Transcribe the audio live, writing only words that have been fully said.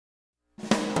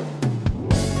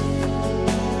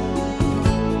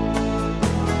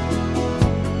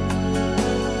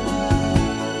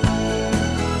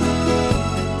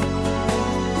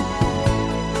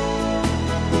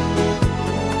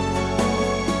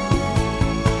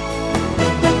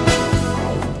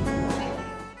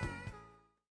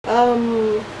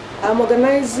I'm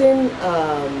organizing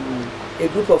a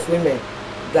group of women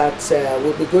that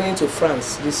will be going to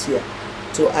France this year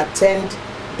to attend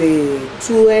the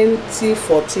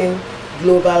 2014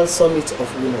 Global Summit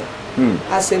of Women.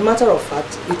 As a matter of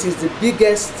fact, it is the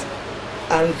biggest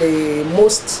and the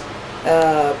most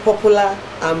popular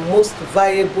and most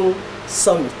viable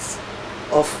summit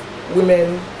of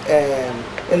women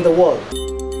in the world.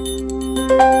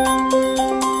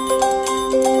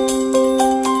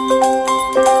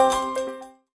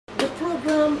 The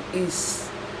program is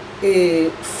a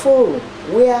forum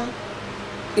where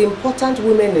important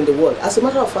women in the world, as a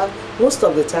matter of fact, most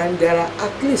of the time there are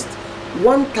at least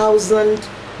 1,000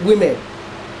 women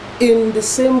in the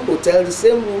same hotel, the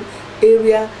same room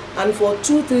area, and for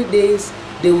 2-3 days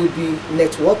they will be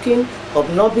networking,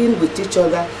 hobnobbing with each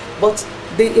other. But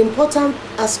the important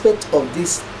aspect of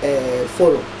this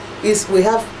forum is we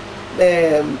have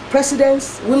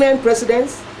presidents, women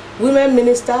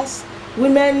ministers,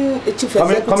 women chief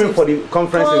executives coming for the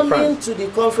conference in France. Coming to the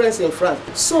conference in France.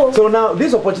 So now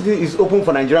this opportunity is open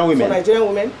for Nigerian women. For Nigerian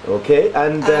women. Okay,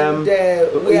 and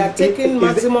we are taking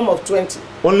maximum of 20.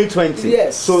 Only 20.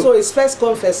 Yes. So it's first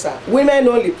come, first serve. Women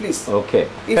only, please. Okay.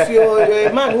 If you're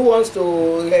a man who wants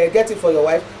to get it for your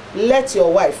wife, let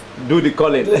your wife do the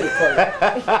calling. Do the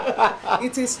calling.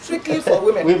 It is strictly for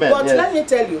women. But yes, let me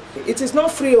tell you, it is not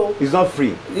free. It's not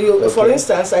free. For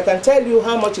instance, I can tell you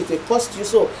how much it will cost you.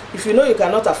 So if you know you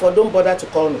cannot afford, don't bother to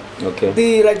call me. Okay.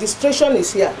 The registration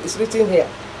is here. It's written here.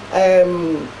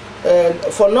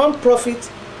 For non-profit,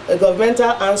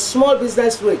 governmental and small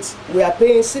business rates, we are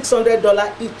paying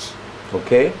 $600 each.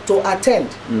 Okay. To attend.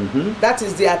 That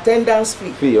is the attendance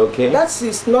fee. Okay. That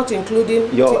is not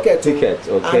including your ticket.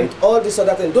 Okay. And all these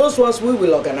other things. Those ones we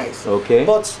will organize. Okay.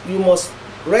 But you must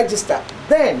register.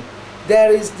 Then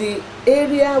there is the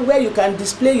area where you can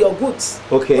display your goods.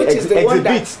 Okay. Which is the one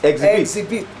that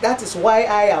exhibit. That is why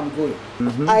I am going.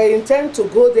 I intend to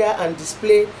go there and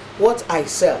display what I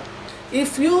sell.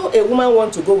 If you, a woman,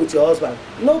 want to go with your husband,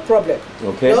 no problem.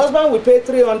 Okay. Your husband will pay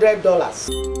 $300.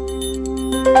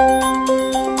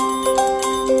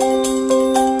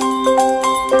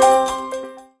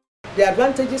 The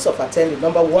advantages of attending: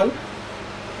 number one,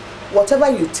 whatever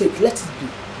you take, let it be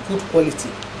good quality.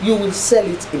 You will sell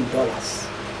it in dollars.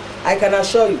 I can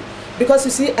assure you, because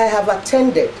you see, I have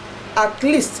attended at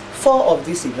least 4 of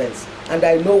these events, and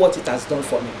I know what it has done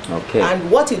for me. Okay. And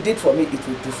what it did for me, it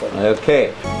will do for you.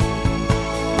 Okay.